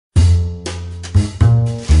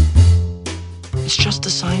It's just a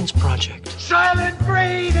science project. Silent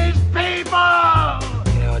breed is people!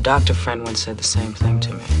 You know, a doctor friend once said the same thing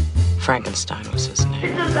to me. Frankenstein was his name.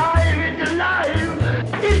 It's alive! It's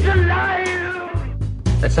alive! It's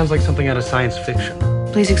alive! That sounds like something out of science fiction.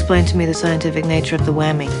 Please explain to me the scientific nature of the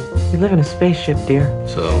whammy. We live in a spaceship, dear.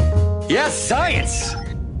 So? Yes, science!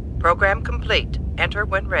 Program complete. Enter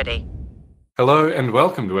when ready. Hello and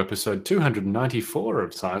welcome to episode 294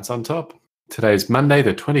 of Science on Top. Today is Monday,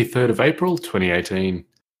 the 23rd of April, 2018.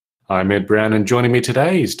 I'm Ed Brown, and joining me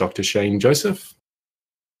today is Dr. Shane Joseph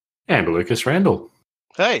and Lucas Randall.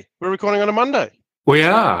 Hey, we're recording on a Monday. We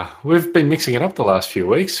are. We've been mixing it up the last few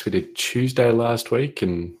weeks. We did Tuesday last week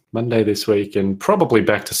and Monday this week and probably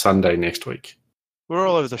back to Sunday next week. We're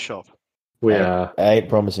all over the shop. We are. I ain't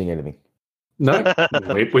promising anything. No,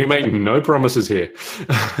 we make no promises here.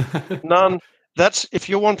 None. That's, if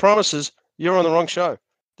you want promises, you're on the wrong show.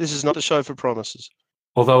 This is not a show for promises.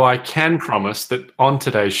 Although I can promise that on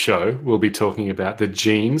today's show, we'll be talking about the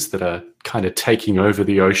genes that are kind of taking over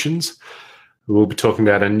the oceans. We'll be talking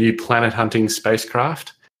about a new planet-hunting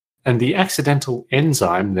spacecraft and the accidental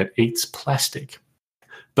enzyme that eats plastic.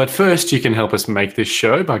 But first, you can help us make this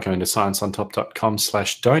show by going to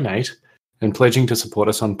scienceontop.com/donate and pledging to support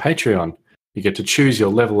us on Patreon. You get to choose your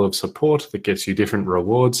level of support that gets you different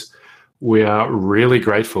rewards. We are really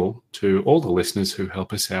grateful to all the listeners who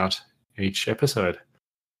help us out each episode.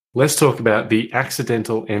 Let's talk about the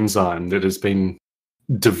accidental enzyme that has been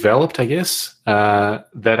developed, I guess,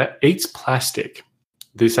 that eats plastic.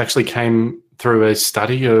 This actually came through a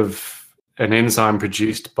study of an enzyme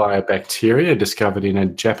produced by a bacteria discovered in a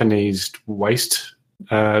Japanese waste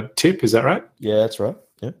tip. Is that right? Yeah, that's right.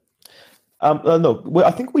 Yeah. No,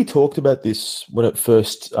 I think we talked about this when it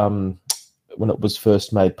was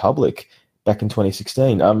first made public back in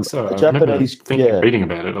 2016. So I remember reading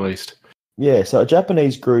about it at least. Yeah, so a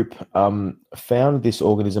Japanese group found this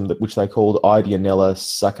organism which they called Ideonella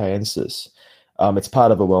sakaensis. It's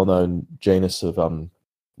part of a well-known genus of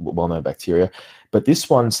well-known bacteria, but this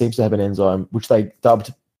one seems to have an enzyme which they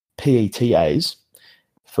dubbed PETase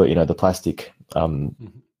for the plastic,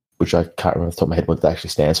 which I can't remember off the top of my head what it actually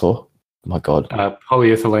stands for. My God,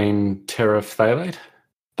 polyethylene terephthalate.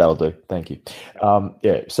 That'll do. Thank you.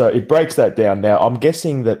 So it breaks that down. Now, I'm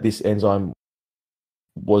guessing that this enzyme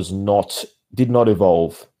did not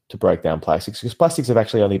evolve to break down plastics, because plastics have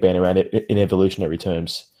actually only been around in evolutionary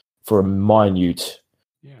terms for a minute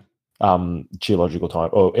geological time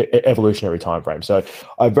or evolutionary time frame. So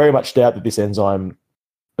I very much doubt that this enzyme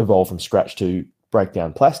evolved from scratch to break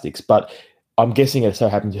down plastics, but I'm guessing it so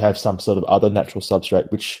happens to have some sort of other natural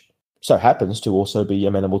substrate which so happens to also be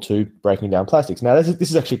amenable to breaking down plastics. Now, this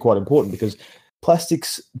is actually quite important because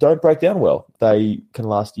plastics don't break down well. They can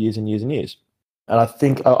last years and years and years. And I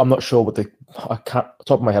think, I'm not sure top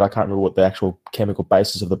of my head, I can't remember what the actual chemical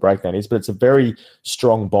basis of the breakdown is, but it's a very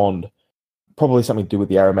strong bond, probably something to do with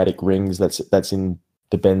the aromatic rings that's in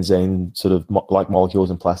the benzene sort of like molecules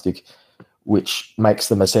in plastic, which makes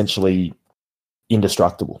them essentially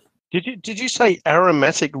indestructible. Did you say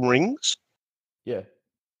aromatic rings? Yeah.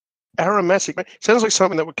 Aromatic sounds like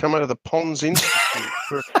something that would come out of the Pons Institute.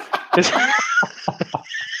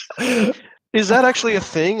 Is that actually a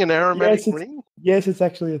thing? An aromatic ring? Yes, it's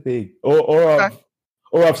actually a thing. Or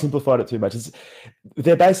I've simplified it too much.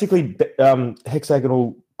 They're basically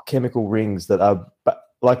hexagonal chemical rings that are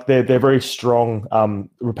like they're very strong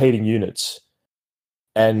repeating units,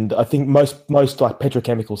 and I think most like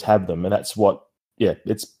petrochemicals have them, and that's what. Yeah,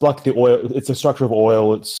 it's like the oil. It's a structure of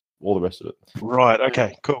oil. It's all the rest of it. Right.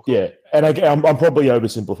 Okay. Cool. Yeah, and again, I'm probably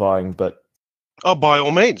oversimplifying, but by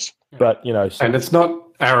all means. But and it's not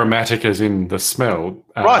aromatic as in the smell.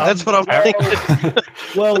 Right. That's what I'm thinking.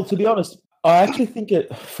 Well, to be honest, I actually think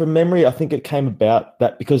from memory, I think it came about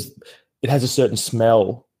that because it has a certain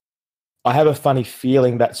smell. I have a funny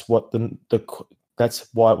feeling that's what that's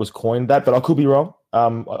why it was coined that, but I could be wrong.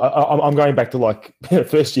 I'm going back to like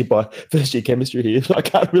first year chemistry here. I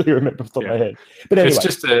can't really remember off the top of my head. But anyway, it's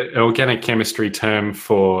just an organic chemistry term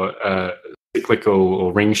for cyclical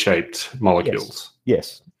or ring-shaped molecules.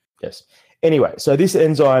 Yes. Anyway, so this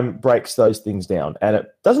enzyme breaks those things down, and it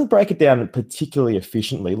doesn't break it down particularly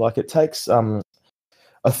efficiently. Like it takes a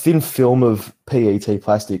thin film of PET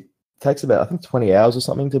plastic. It takes about, I think, 20 hours or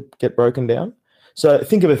something to get broken down. So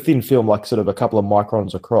think of a thin film like sort of a couple of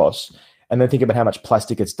microns across, and then think about how much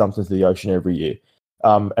plastic gets dumped into the ocean every year.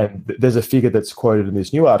 And there's a figure that's quoted in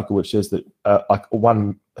this new article which says that like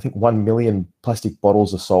 1 million plastic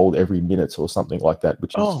bottles are sold every minute or something like that.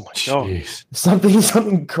 Which is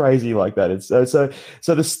something crazy like that. It's so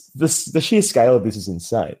the sheer scale of this is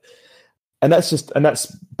insane. and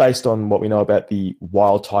that's based on what we know about the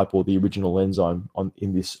wild type or the original enzyme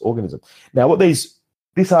in this organism. Now, what this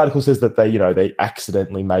article says that they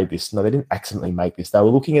accidentally made this. No, they didn't accidentally make this. They were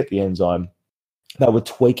looking at the enzyme, they were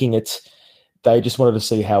tweaking it. They just wanted to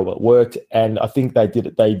see how it worked, and I think they did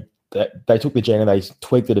it. They took the gene and they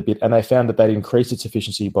tweaked it a bit, and they found that they'd increased its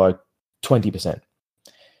efficiency by 20%,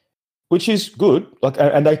 which is good.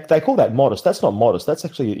 And they call that modest. That's not modest. That's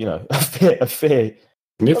actually a fair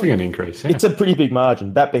significant increase. Yeah. It's a pretty big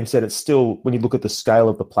margin. That being said, it's still, when you look at the scale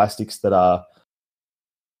of the plastics that are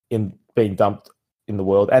being dumped in the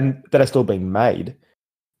world and that are still being made,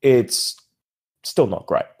 it's still not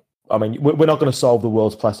great. I mean, we're not going to solve the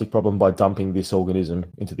world's plastic problem by dumping this organism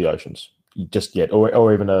into the oceans just yet,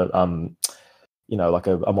 or even a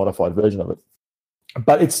modified version of it.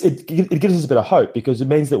 But it gives us a bit of hope, because it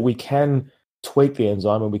means that we can tweak the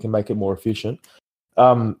enzyme and we can make it more efficient.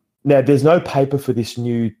 Now, there's no paper for this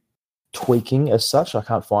new tweaking as such. I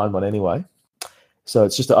can't find one anyway. So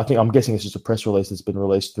it's just, I'm guessing it's just a press release that's been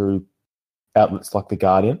released through outlets like The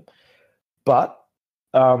Guardian. But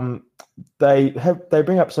they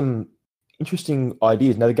bring up some interesting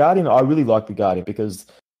ideas. Now, The Guardian, I really like The Guardian because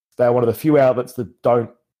they're one of the few outlets that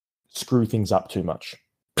don't screw things up too much.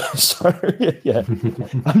 So yeah.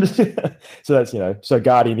 So that's so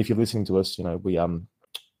Guardian, if you're listening to us, we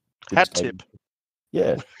hat tip.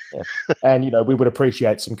 Yeah. And we would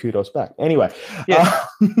appreciate some kudos back. Anyway, yeah.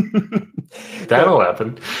 That'll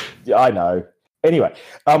happen. Yeah, I know. Anyway,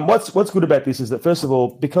 what's good about this is that, first of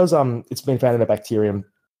all, because it's been found in a bacterium.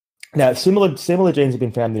 Now, similar genes have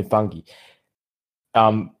been found in fungi.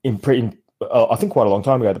 I think quite a long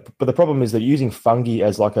time ago. But the problem is that using fungi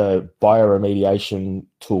as like a bioremediation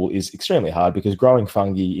tool is extremely hard, because growing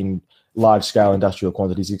fungi in large-scale industrial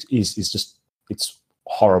quantities is just, it's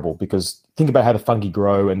horrible, because think about how the fungi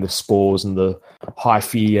grow and the spores and the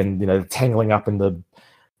hyphae and the tangling up in the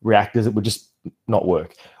reactors. It would just not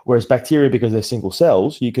work. Whereas bacteria, because they're single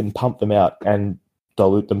cells, you can pump them out and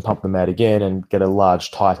dilute them, pump them out again, and get a large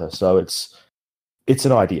titer. So it's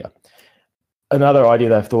an idea. Another idea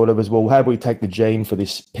they've thought of is, well, how do we take the gene for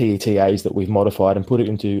this PETase that we've modified and put it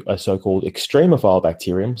into a so-called extremophile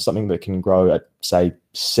bacterium, something that can grow at, say,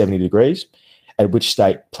 70 degrees, at which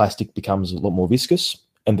state plastic becomes a lot more viscous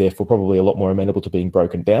and therefore probably a lot more amenable to being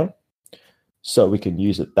broken down. So we can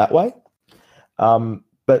use it that way.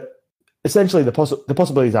 But essentially the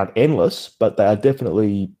possibilities aren't endless, but they are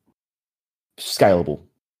definitely scalable,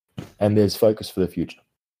 and there's focus for the future.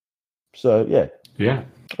 So, yeah,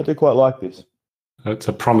 I do quite like this. It's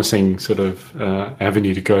a promising sort of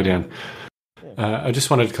avenue to go down. I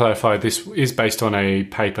just wanted to clarify, this is based on a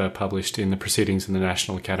paper published in the Proceedings in the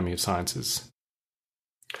National Academy of Sciences.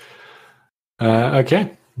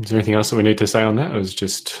 Okay. Is there anything else that we need to say on that? It was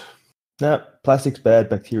just... No, plastic's bad,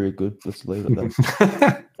 bacteria good. Let's leave it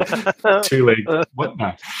there. Two legs. What?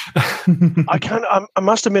 No. I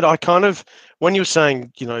must admit, when you were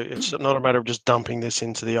saying, it's not a matter of just dumping this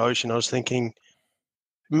into the ocean, I was thinking,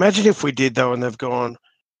 imagine if we did, though, and they've gone,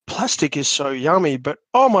 plastic is so yummy, but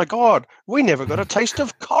oh my God, we never got a taste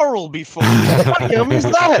of coral before. What yum is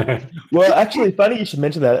that? Well, actually, funny you should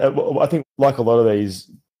mention that. I think, like a lot of these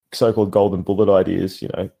so-called golden bullet ideas,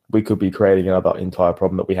 we could be creating another entire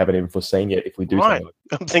problem that we haven't even foreseen yet if we do something.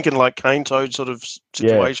 I'm thinking like cane toad sort of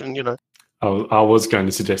situation, I was going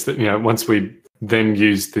to suggest that, once we then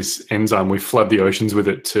use this enzyme, we flood the oceans with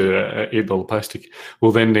it to eat all the plastic.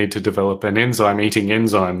 We'll then need to develop an enzyme-eating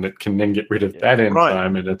enzyme that can then get rid of that enzyme. Right.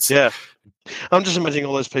 And it's I'm just imagining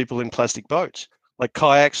all those people in plastic boats, like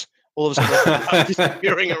kayaks, all of a sudden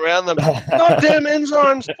disappearing around them. Goddamn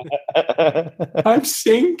enzymes! I'm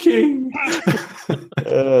sinking.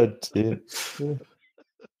 Oh, dear.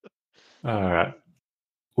 All right.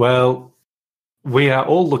 Well, we are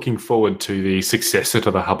all looking forward to the successor to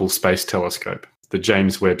the Hubble Space Telescope, the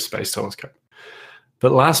James Webb Space Telescope.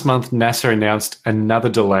 But last month, NASA announced another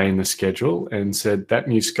delay in the schedule and said that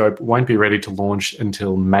new scope won't be ready to launch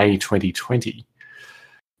until May 2020.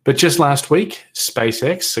 But just last week,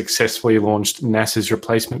 SpaceX successfully launched NASA's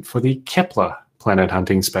replacement for the Kepler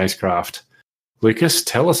planet-hunting spacecraft. Lucas,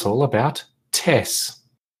 tell us all about TESS.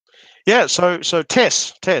 Yeah, so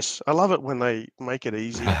TESS. I love it when they make it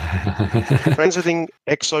easy. Transiting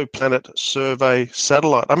Exoplanet Survey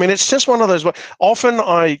Satellite. I mean, it's just one of those. Often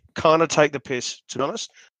I kind of take the piss, to be honest,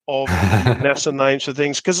 of NASA names for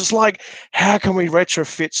things, because it's like, how can we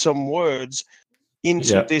retrofit some words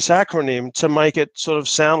into this acronym to make it sort of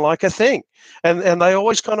sound like a thing? And they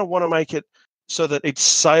always kind of want to make it so that it's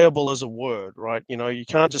sayable as a word, right? You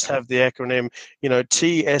can't just have the acronym,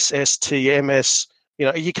 TSS, TMS,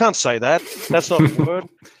 You can't say that. That's not a word.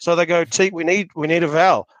 So they go, we need a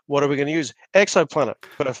vowel. What are we going to use? Exoplanet.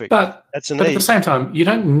 Perfect. But that's an But E. at the same time, you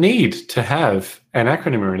don't need to have an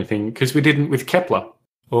acronym or anything because we didn't with Kepler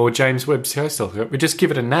or James Webb Space Telescope. We just give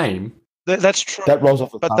it a name. That's true. That rolls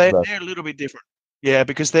off the But tongue, they're though. a little bit different. Yeah,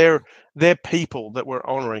 because they're people that we're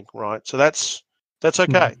honouring, right? So that's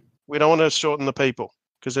okay. We don't want to shorten the people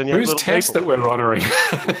because then you have Who's little TESS people. that we're honouring?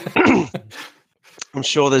 I'm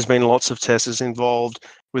sure there's been lots of TESSs involved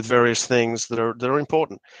with various things that are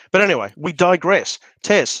important. But anyway, we digress.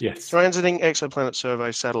 TESS, Yes. Transiting Exoplanet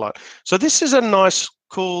Survey Satellite. So this is a nice,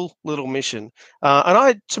 cool little mission. And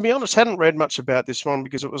I, to be honest, hadn't read much about this one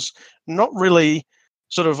because it was not really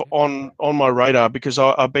sort of on my radar because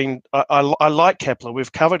I like Kepler.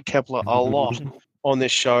 We've covered Kepler a lot on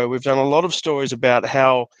this show. We've done a lot of stories about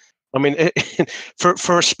how, I mean,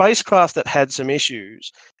 for a spacecraft that had some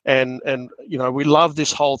issues, and we love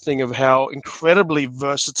this whole thing of how incredibly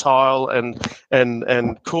versatile and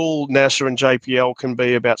cool NASA and JPL can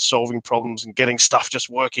be about solving problems and getting stuff just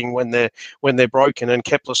working when they're broken. And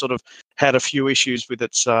Kepler sort of had a few issues with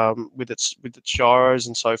its gyros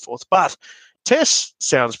and so forth. But TESS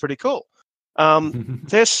sounds pretty cool.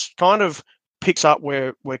 TESS kind of picks up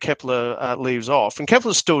where Kepler leaves off, and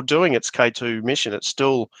Kepler's still doing its K2 mission. It's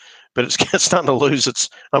still, but it's starting to lose its.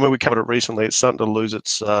 I mean, we covered it recently. It's starting to lose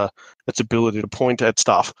its ability to point at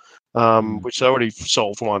stuff, which they already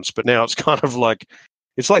solved once. But now it's kind of like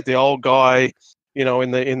it's like the old guy,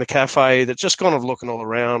 in the cafe that's just kind of looking all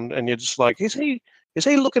around, and you're just like, is he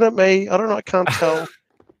looking at me? I don't know. I can't tell.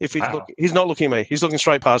 If he's not looking at me, he's looking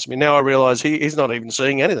straight past me. Now I realise he's not even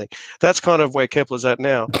seeing anything. That's kind of where Kepler's at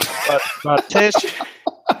now. But TESS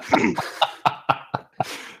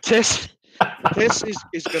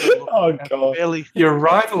is going to look fairly. You're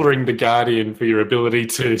rivaling the Guardian for your ability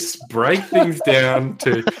to break things down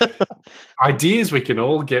to ideas we can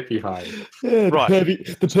all get behind. Yeah, right.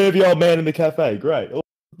 The pervy old man in the cafe. Great.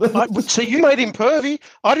 So you made him pervy.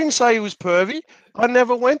 I didn't say he was pervy. I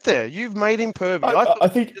never went there. You've made him pervy. I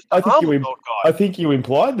think you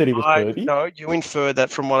implied that he was pervy. No, you inferred that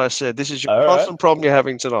from what I said. This is your constant problem you're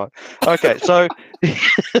having tonight. Okay, so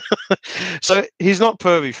so he's not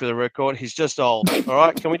pervy for the record. He's just old. All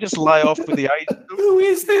right, can we just lay off with the age? Who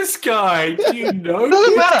is this guy? Do you know?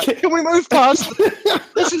 Doesn't matter. Can we move past?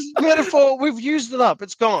 This is metaphor. We've used it up.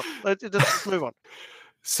 It's gone. Let's move on.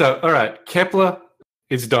 So, all right, Kepler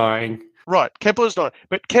is dying. Right, Kepler's dying.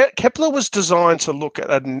 But Kepler was designed to look at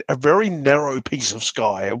a very narrow piece of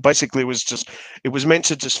sky. It basically it was meant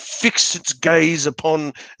to just fix its gaze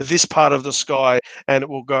upon this part of the sky, and it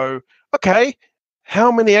will go, okay,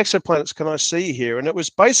 how many exoplanets can I see here? And it was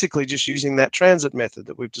basically just using that transit method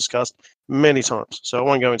that we've discussed many times. So I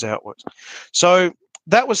won't go into how it works. So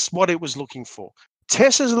that was what it was looking for.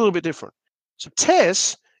 TESS is a little bit different. So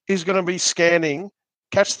TESS is going to be scanning,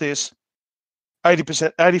 catch this,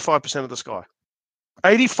 85% of the sky.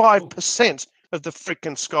 85% of the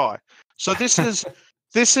freaking sky. So this is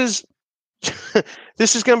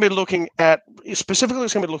going to be looking at, specifically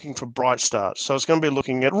it's going to be looking for bright stars. So it's going to be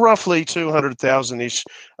looking at roughly 200,000-ish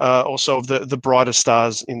or so of the brightest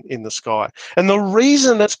stars in the sky. And the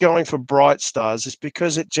reason it's going for bright stars is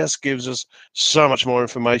because it just gives us so much more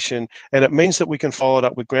information, and it means that we can follow it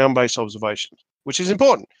up with ground-based observations, which is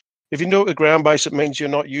important. If you do it with ground-based, it means you're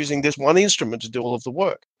not using this one instrument to do all of the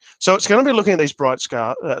work. So it's going to be looking at these bright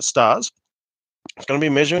stars. It's going to be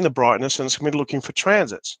measuring the brightness, and it's going to be looking for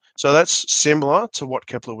transits. So that's similar to what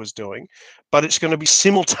Kepler was doing, but it's going to be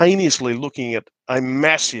simultaneously looking at a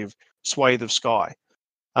massive swathe of sky,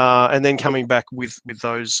 and then coming back with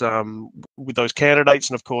those candidates.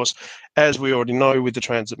 And of course, as we already know, with the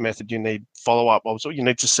transit method, you need follow-up. Also, you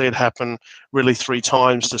need to see it happen really 3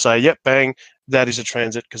 times to say, yep, bang, that is a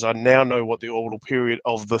transit, because I now know what the orbital period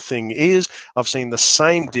of the thing is. I've seen the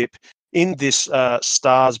same dip in this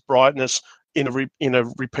star's brightness in a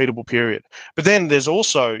repeatable period. But then there's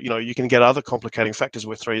also, you can get other complicating factors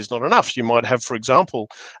where 3 is not enough. You might have, for example,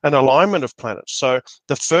 an alignment of planets. So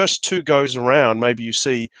the first 2 goes around, maybe you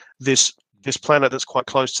see this planet that's quite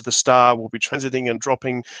close to the star will be transiting and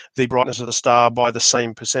dropping the brightness of the star by the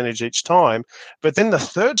same percentage each time. But then the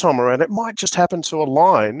 3rd time around, it might just happen to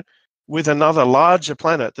align with another larger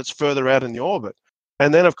planet that's further out in the orbit.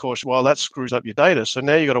 And then, of course, that screws up your data. So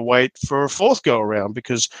now you've got to wait for a 4th go around,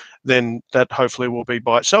 because then that hopefully will be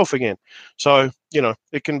by itself again. So,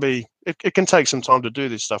 it can take some time to do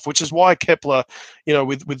this stuff, which is why Kepler,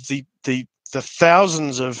 with the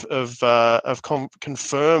thousands of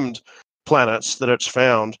confirmed planets that it's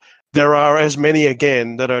found, there are as many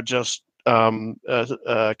again that are just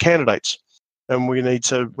candidates. And we need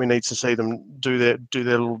to see them do their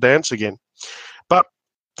little dance again. But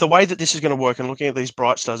the way that this is going to work and looking at these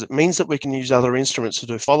bright stars, it means that we can use other instruments to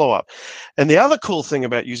do follow-up. And the other cool thing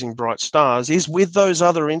about using bright stars is with those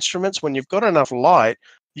other instruments, when you've got enough light,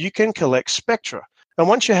 you can collect spectra. And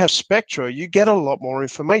once you have spectra, you get a lot more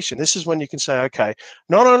information. This is when you can say, okay,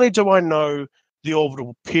 not only do I know the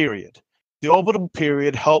orbital period, the orbital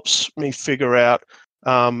period helps me figure out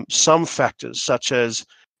some factors such as,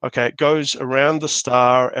 okay, it goes around the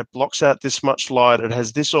star, it blocks out this much light, it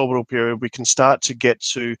has this orbital period. We can start to get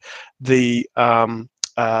to the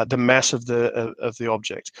mass of the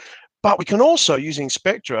object. But we can also, using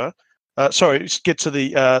spectra, get to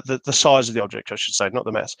the size of the object, I should say, not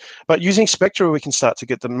the mass. But using spectra, we can start to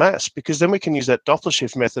get the mass, because then we can use that Doppler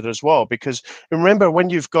shift method as well. Because remember, when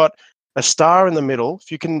you've got a star in the middle,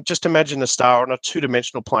 if you can just imagine a star on a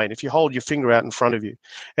two-dimensional plane, if you hold your finger out in front of you,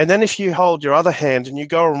 and then if you hold your other hand and you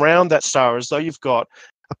go around that star as though you've got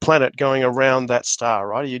a planet going around that star,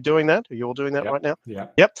 right? Are you doing that? Are you all doing that right now? Yeah.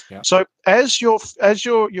 Yep. So as your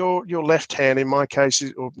left hand in my case,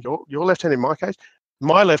 or your left hand in my case,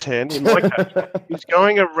 my left hand in my case is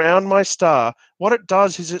going around my star. What it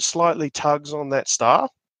does is it slightly tugs on that star.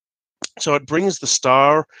 So it brings the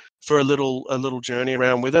star for a little journey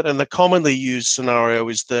around with it. And the commonly used scenario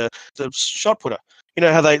is the shot putter. You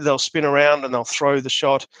know how they'll spin around and they'll throw the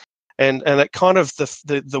shot, and it kind of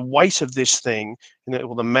the weight of this thing,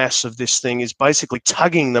 or the mass of this thing, is basically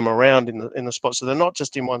tugging them around in the spot. So they're not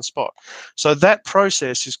just in one spot. So that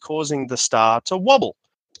process is causing the star to wobble.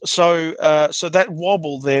 So that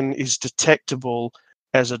wobble then is detectable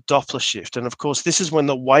as a Doppler shift. And of course, this is when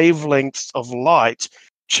the wavelength of light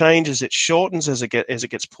changes. It shortens as it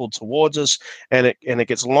gets pulled towards us, and it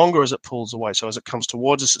gets longer as it pulls away. So as it comes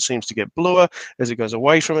towards us, it seems to get bluer. As it goes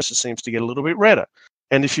away from us, it seems to get a little bit redder.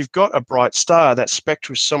 And if you've got a bright star, that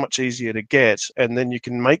spectra is so much easier to get, and then you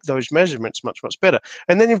can make those measurements much, much better.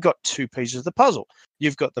 And then you've got two pieces of the puzzle.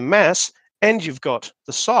 You've got the mass and you've got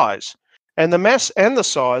the size. And the mass and the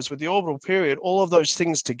size with the orbital period, all of those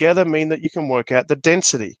things together mean that you can work out the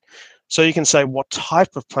density. So you can say, what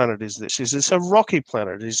type of planet is this? Is this a rocky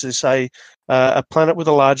planet? Is this a planet with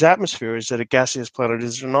a large atmosphere? Is it a gaseous planet?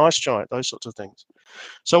 Is it an ice giant? Those sorts of things.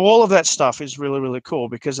 So all of that stuff is really, really cool,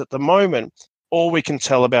 because at the moment, all we can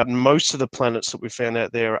tell about most of the planets that we found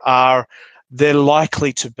out there are they're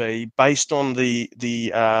likely to be, based on the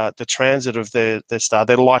transit of their star,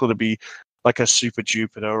 they're likely to be like a super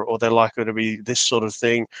Jupiter, or they're likely to be this sort of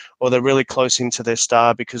thing, or they're really close into their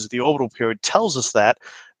star, because the orbital period tells us that.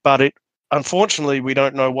 But unfortunately, we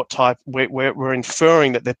don't know what type. We're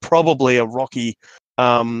inferring that they're probably a rocky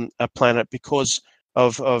a planet because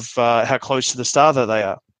of how close to the star that they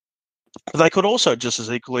are. But they could also just as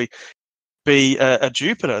equally be a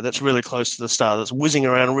Jupiter that's really close to the star, that's whizzing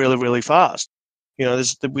around really, really fast. You know,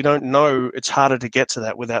 we don't know. It's harder to get to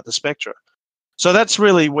that without the spectra. So that's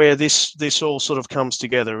really where this all sort of comes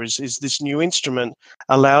together. Is this new instrument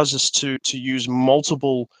allows us to use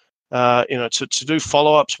multiple. To do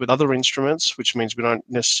follow-ups with other instruments, which means we don't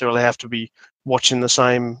necessarily have to be watching the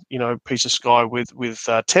same, piece of sky with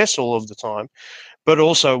TESS all of the time. But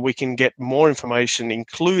also we can get more information,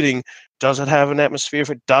 including, does it have an atmosphere?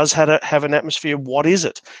 If it does have an atmosphere, what is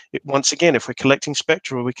it? Once again, if we're collecting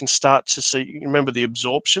spectra, we can start to see, remember the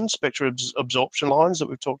spectra absorption lines that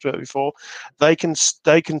we've talked about before? They can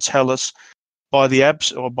tell us,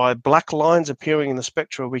 by black lines appearing in the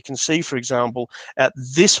spectra, we can see, for example, at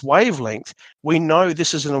this wavelength, we know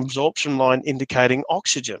this is an absorption line indicating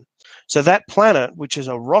oxygen. So that planet, which is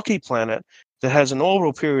a rocky planet that has an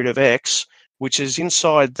orbital period of X, which is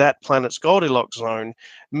inside that planet's Goldilocks zone,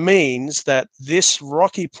 means that this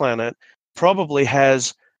rocky planet probably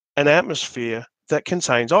has an atmosphere that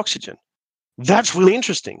contains oxygen. That's really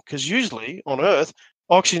interesting, because usually on Earth,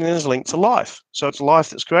 oxygen is linked to life. So it's life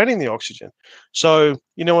that's creating the oxygen. So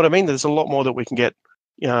you know what I mean? There's a lot more that we can get,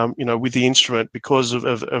 with the instrument because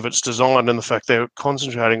of its design and the fact they're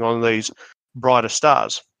concentrating on these brighter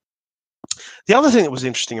stars. The other thing that was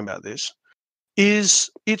interesting about this is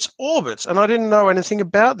its orbit. And I didn't know anything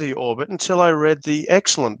about the orbit until I read the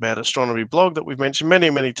excellent Bad Astronomy blog that we've mentioned many,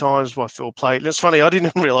 many times by Phil Plait. And it's funny, I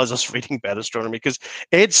didn't realize I was reading Bad Astronomy, because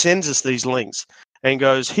Ed sends us these links and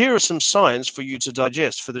goes, here are some science for you to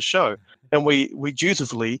digest for the show. And we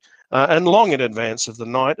dutifully, and long in advance of the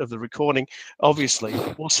night of the recording, obviously,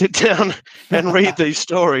 we'll sit down and read these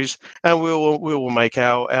stories, and we will make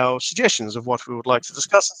our suggestions of what we would like to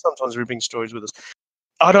discuss. And sometimes we bring stories with us.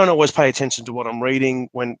 I don't always pay attention to what I'm reading.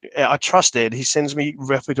 When I trust Ed, he sends me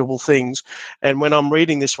reputable things. And when I'm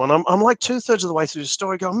reading this one, I'm like 2/3 of the way through the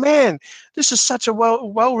story going, man, this is such a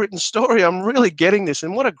well-written story. I'm really getting this.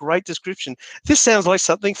 And what a great description. This sounds like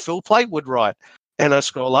something Phil Plait would write. and I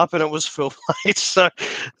scroll up, and it was Phil Plates. So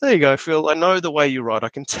there you go, Phil. I know the way you write. I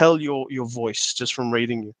can tell your voice just from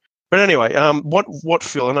reading you. But anyway, what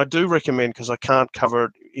Phil, and I do recommend, because I can't cover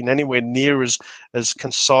it in anywhere near as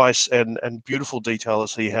concise and beautiful detail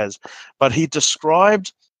as he has, but he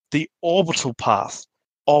described the orbital path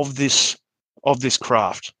of this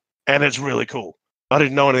craft, and it's really cool. I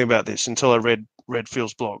didn't know anything about this until I read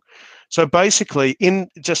Phil's blog. So basically, in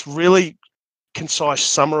just really concise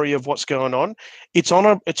summary of what's going on, it's on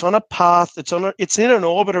a path, it's in an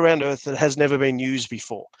orbit around Earth that has never been used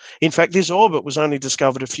before. In fact, this orbit was only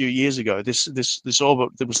discovered a few years ago. This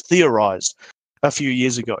orbit that was theorized a few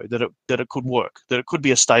years ago that it could work, that it could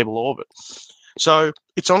be a stable orbit. So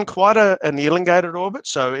it's on quite an elongated orbit.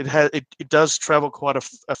 So it does travel quite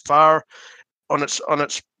a far on its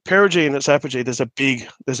perigee and its apogee. There's a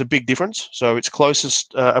big difference. So its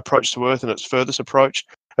closest approach to Earth and its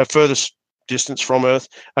furthest distance from Earth,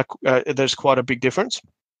 there's quite a big difference.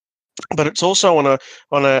 But it's also on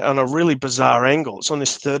a really bizarre angle. It's on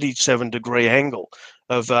this 37-degree angle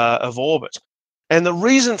of orbit, and the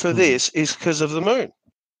reason for this is because of the moon.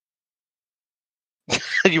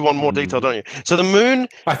 You want more detail, don't you? So the moon,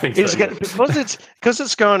 I think so, because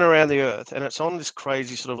it's going around the Earth and it's on this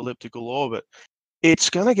crazy sort of elliptical orbit. It's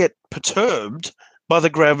going to get perturbed by the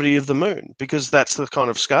gravity of the moon, because that's the kind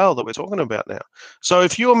of scale that we're talking about now. So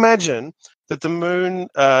if you imagine that the moon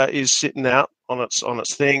is sitting out on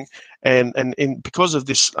its thing, and because of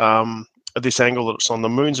this angle that it's on, the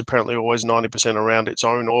moon's apparently always 90% around its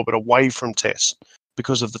own orbit away from TESS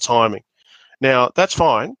because of the timing. Now that's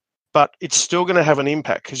fine, but it's still going to have an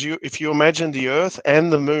impact, because if you imagine the Earth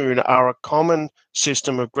and the moon are a common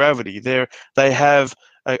system of gravity, they have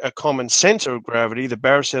a common center of gravity. The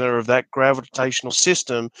barycenter of that gravitational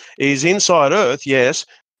system is inside Earth, yes,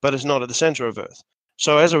 but it's not at the center of Earth.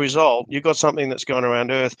 So as a result, you've got something that's going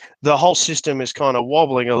around Earth. The whole system is kind of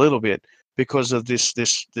wobbling a little bit because of this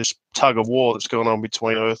tug of war that's going on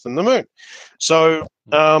between Earth and the moon. So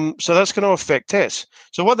that's going to affect TESS.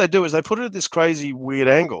 So what they do is they put it at this crazy weird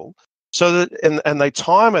angle, so that and they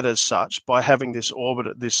time it as such by having this orbit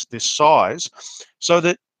at this size, so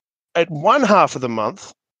that at one half of the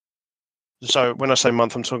month, so when I say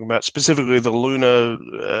month, I'm talking about specifically the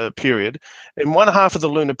lunar period. In one half of the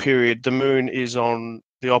lunar period, the moon is on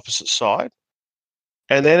the opposite side.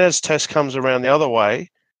 And then as TESS comes around the other way,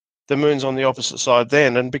 the moon's on the opposite side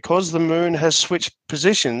then. And because the moon has switched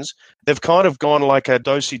positions, they've kind of gone like a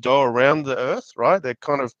do-si-do around the Earth, right? They're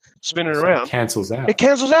kind of spinning around. It cancels out. It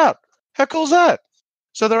cancels out. How cool is that?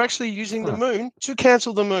 So they're actually using the moon to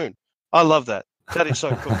cancel the moon. I love that. That is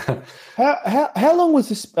so cool. How long was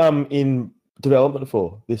this in development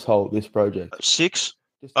for, this project? 6?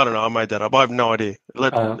 I don't know. I made that up. I have no idea. I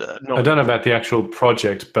don't know about the actual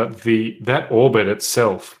project, but that orbit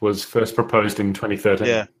itself was first proposed in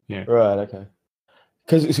 2013. Yeah. Right. Okay.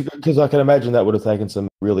 Because I can imagine that would have taken some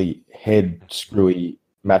really head screwy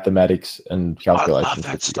mathematics and calculations. I love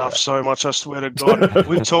that stuff so much. I swear to God.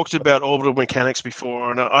 We've talked about orbital mechanics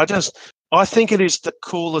before, and I think it is the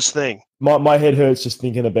coolest thing. My head hurts just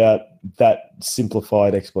thinking about that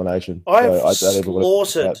simplified explanation. I have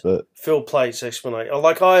slaughtered Phil Plate's explanation.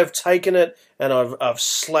 Like, I have taken it and I've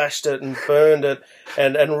slashed it and burned it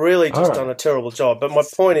and really just done a terrible job. But my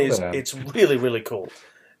point is, it's really, really cool.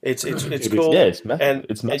 It's cool. Yeah, it's massive.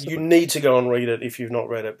 And you need to go and read it if you've not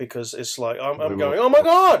read it, because it's like I'm going, oh my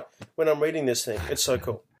God, when I'm reading this thing. It's so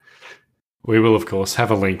cool. We will, of course, have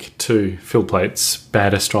a link to Phil Plate's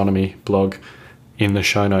Bad Astronomy blog in the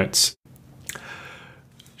show notes.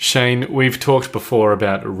 Shane, we've talked before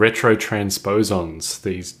about retrotransposons,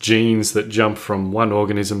 these genes that jump from one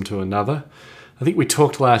organism to another. I think we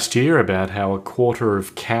talked last year about how a quarter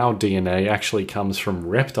of cow DNA actually comes from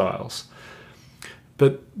reptiles.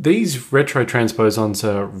 But these retrotransposons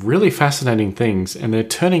are really fascinating things, and they're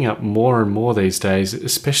turning up more and more these days,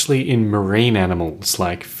 especially in marine animals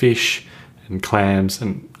like fish and clams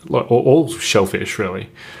and all shellfish, really.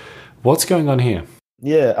 What's going on here?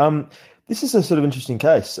 Yeah, this is a sort of interesting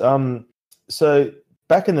case. So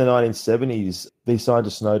back in the 1970s, these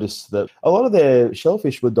scientists noticed that a lot of their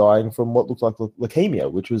shellfish were dying from what looked like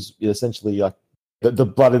leukemia, which was essentially like the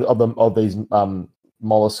blood of these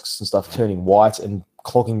mollusks and stuff turning white and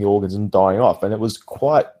clogging the organs and dying off. And it was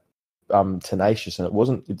quite tenacious, and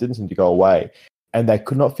it didn't seem to go away. And they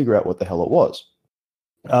could not figure out what the hell it was.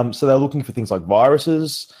 So they were looking for things like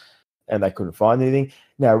viruses, and they couldn't find anything.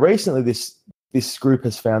 Now, recently, this group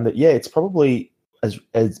has found that, it's probably, as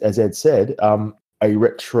Ed said, a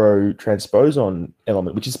retrotransposon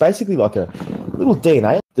element, which is basically like a little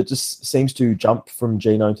DNA that just seems to jump from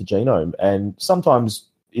genome to genome, and sometimes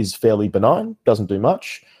is fairly benign, doesn't do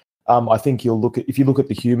much, I think if you look at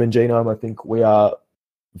the human genome, I think we are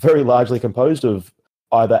very largely composed of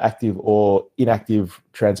either active or inactive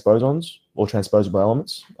transposons or transposable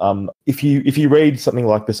elements. If you read something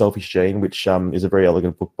like The Selfish Gene, which is a very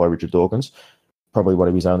elegant book by Richard Dawkins, probably one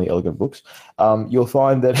of his only elegant books, you'll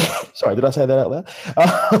find that sorry, did I say that out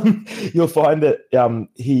loud? You'll find that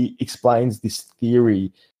he explains this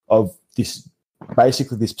theory of this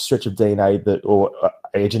stretch of DNA or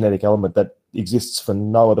a genetic element that exists for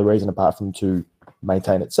no other reason apart from to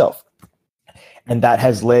maintain itself. And that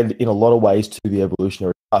has led in a lot of ways to the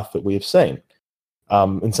evolutionary path that we have seen.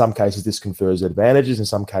 In some cases, this confers advantages. In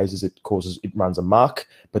some cases, it runs amok,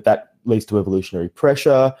 but that leads to evolutionary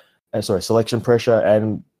pressure, selection pressure,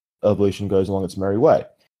 and evolution goes along its merry way.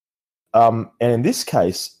 And in this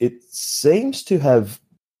case, it seems to have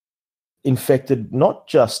infected not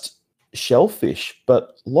just shellfish,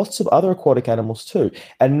 but lots of other aquatic animals too.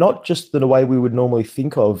 And not just in the way we would normally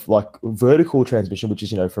think of, like vertical transmission, which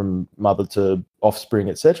is, from mother to offspring,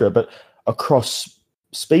 etc., but across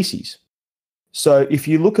species. So if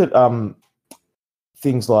you look at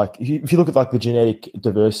things like, if you look at like the genetic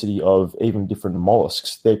diversity of even different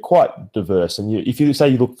mollusks, they're quite diverse. And if you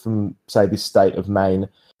look from, say, this state of Maine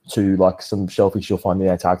to like some shellfish you'll find in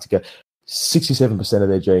Antarctica, 67% of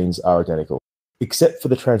their genes are identical, except for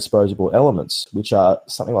the transposable elements, which are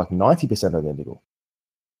something like 90% identical,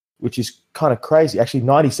 which is kind of crazy. Actually,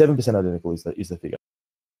 97% identical is the figure.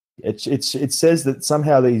 It says that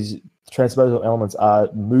somehow these transposable elements are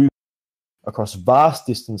moved across vast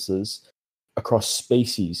distances across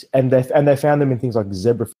species, and they found them in things like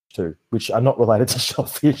zebrafish too, which are not related to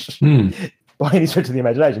shellfish by any stretch of the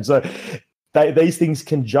imagination. So these things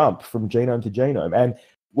can jump from genome to genome, and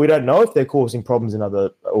we don't know if they're causing problems in other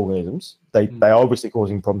organisms. They are obviously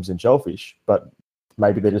causing problems in shellfish, but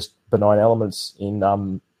maybe they're just benign elements in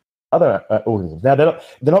other organisms. Now they're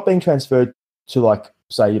not being transferred to, like,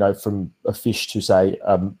 say, from a fish to, say,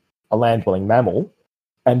 a land-dwelling mammal,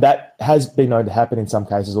 and that has been known to happen in some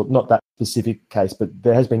cases, or not that specific case, but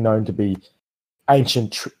there has been known to be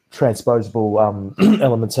ancient transposable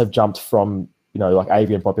elements have jumped from like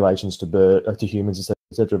avian populations to humans,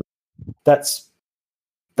 etc. That's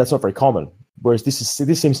not very common. Whereas this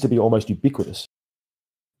seems to be almost ubiquitous.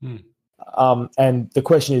 And the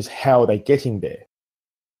question is, how are they getting there?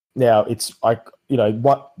 Now, it's like,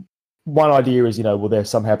 what one idea is, well, they're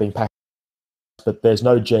somehow being packaged, but there's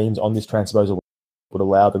no genes on this transposable would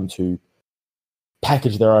allow them to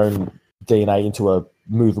package their own DNA into a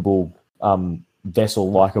movable vessel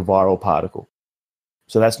like a viral particle.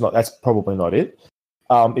 So that's probably not it.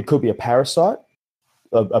 It could be a parasite,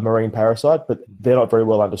 a marine parasite, but they're not very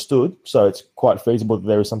well understood. So it's quite feasible that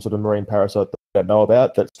there is some sort of marine parasite that we don't know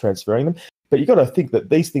about that's transferring them. But you've got to think that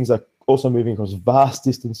these things are also moving across vast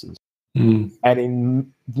distances and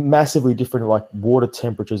in massively different, like, water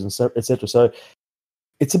temperatures and etc. So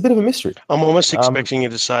it's a bit of a mystery. I'm almost expecting you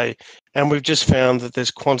to say, and we've just found that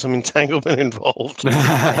there's quantum entanglement involved.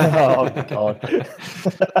 Oh, God.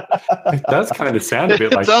 It does kind of sound a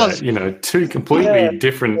bit like that, two completely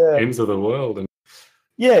different ends of the world. And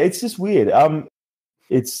yeah, it's just weird.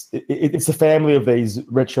 It's a family of these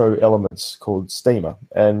retro elements called STEAMA,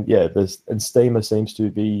 and STEAMA seems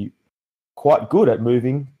to be quite good at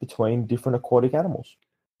moving between different aquatic animals.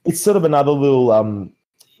 It's sort of another little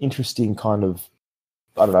interesting kind of,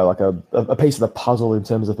 I don't know, like a piece of the puzzle in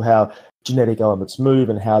terms of how genetic elements move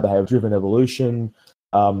and how they have driven evolution,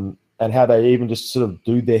 and how they even just sort of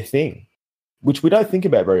do their thing, which we don't think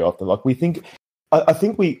about very often. Like, we think, I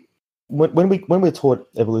think when we're taught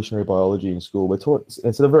evolutionary biology in school, we're taught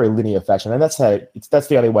it's in a very linear fashion, and that's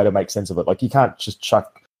the only way to make sense of it. Like, you can't just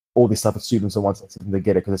chuck all this stuff at students and once they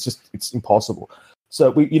get it, because it's impossible. So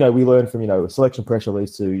we learn from selection pressure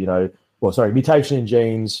leads to mutation in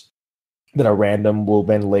genes that are random will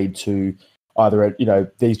then lead to either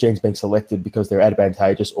these genes being selected because they're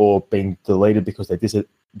advantageous or being deleted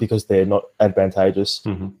because they're not advantageous.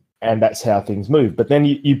 And that's how things move. But then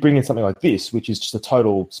you bring in something like this, which is just a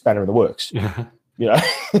total spanner in the works.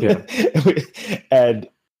 And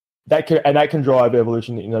that can drive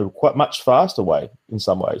evolution in a quite much faster way in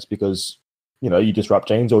some ways, because you disrupt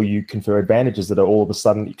genes or you confer advantages that are all of a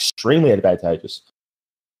sudden extremely advantageous,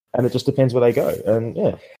 and it just depends where they go. And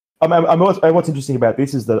what's interesting about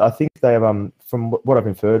this is that I think they have, from what I've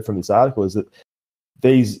inferred from this article, is that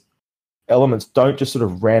these elements don't just sort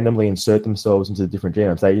of randomly insert themselves into the different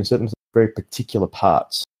genomes. They insert themselves in very particular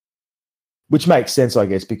parts, which makes sense, I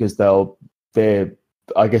guess, because they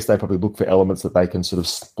probably look for elements that they can sort of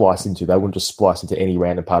splice into. They wouldn't just splice into any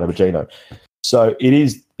random part of a genome. So it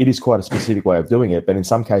is quite a specific way of doing it, but in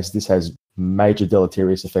some cases this has major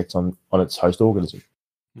deleterious effects on its host organism.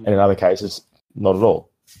 and in other cases, not at all.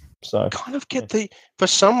 So I kind of get for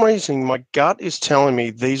some reason, my gut is telling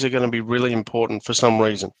me these are going to be really important for some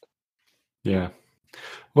reason. Yeah.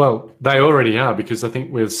 Well, they already are, because I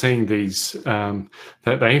think we're seeing these, that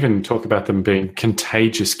they even talk about them being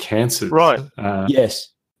contagious cancers. Right. Yes.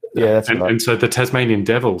 Yeah, that's right. And so the Tasmanian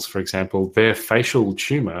devils, for example, their facial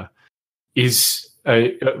tumour is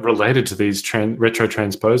related to these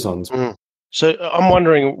retrotransposons. Mm. So I'm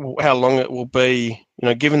wondering how long it will be,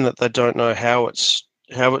 given that they don't know how it's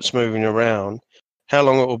moving around, how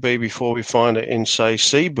long it will be before we find it in, say,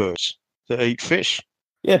 seabirds that eat fish.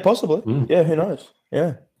 Yeah, possibly. Yeah, who knows?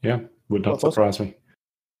 Yeah. Yeah, would not surprise me.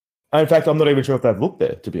 In fact, I'm not even sure if they've looked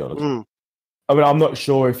there, to be honest. I mean, I'm not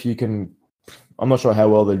sure if you can. I'm not sure how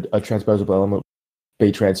well a transposable element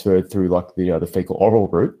be transferred through, like, the fecal oral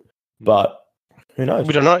route, but who knows?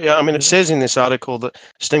 We don't know. Yeah, I mean, it says in this article that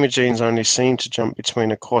STEMA genes only seem to jump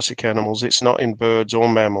between aquatic animals. It's not in birds or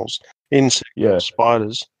mammals, insects, or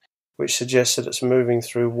spiders. Which suggests that it's moving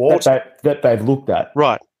through water. That they've looked at.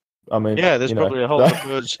 Right. I mean, yeah, there's probably a whole lot of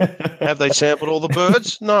birds. Have they sampled all the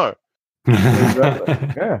birds? No.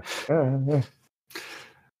 Yeah.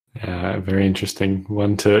 Very interesting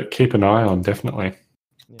one to keep an eye on, definitely.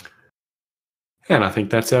 Yeah. And I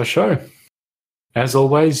think that's our show. As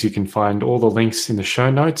always, you can find all the links in the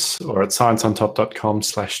show notes or at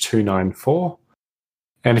scienceontop.com/294.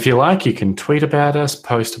 And if you like, you can tweet about us,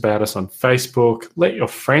 post about us on Facebook, let your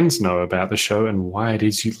friends know about the show and why it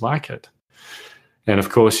is you like it. And of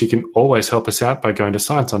course, you can always help us out by going to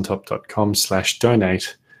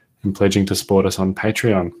scienceontop.com/donate and pledging to support us on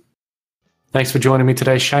Patreon. Thanks for joining me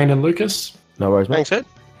today, Shane and Lucas. No worries, mate. Thanks, Ed.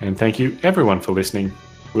 And thank you, everyone, for listening.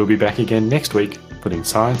 We'll be back again next week, putting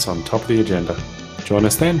science on top of the agenda. Join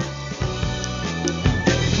us then.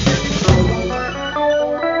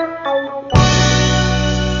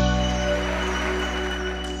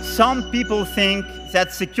 Some people think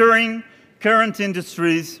that securing current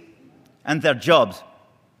industries and their jobs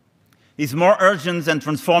is more urgent than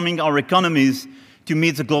transforming our economies to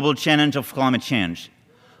meet the global challenge of climate change.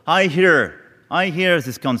 I hear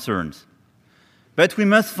these concerns, but we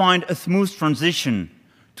must find a smooth transition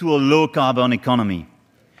to a low-carbon economy.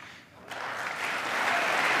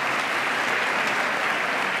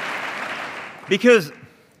 Because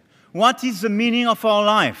what is the meaning of our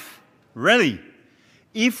life, really,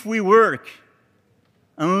 if we work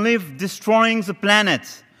and live destroying the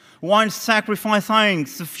planet while sacrificing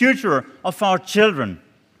the future of our children?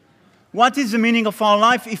 What is the meaning of our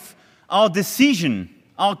life if our decision,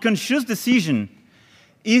 our conscious decision,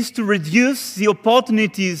 is to reduce the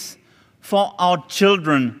opportunities for our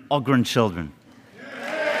children or grandchildren?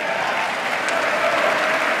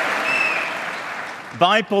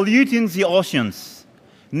 By polluting the oceans,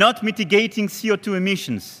 not mitigating CO2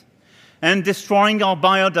 emissions, and destroying our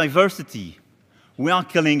biodiversity, we are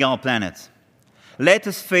killing our planet. Let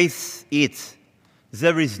us face it,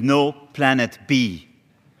 there is no planet B.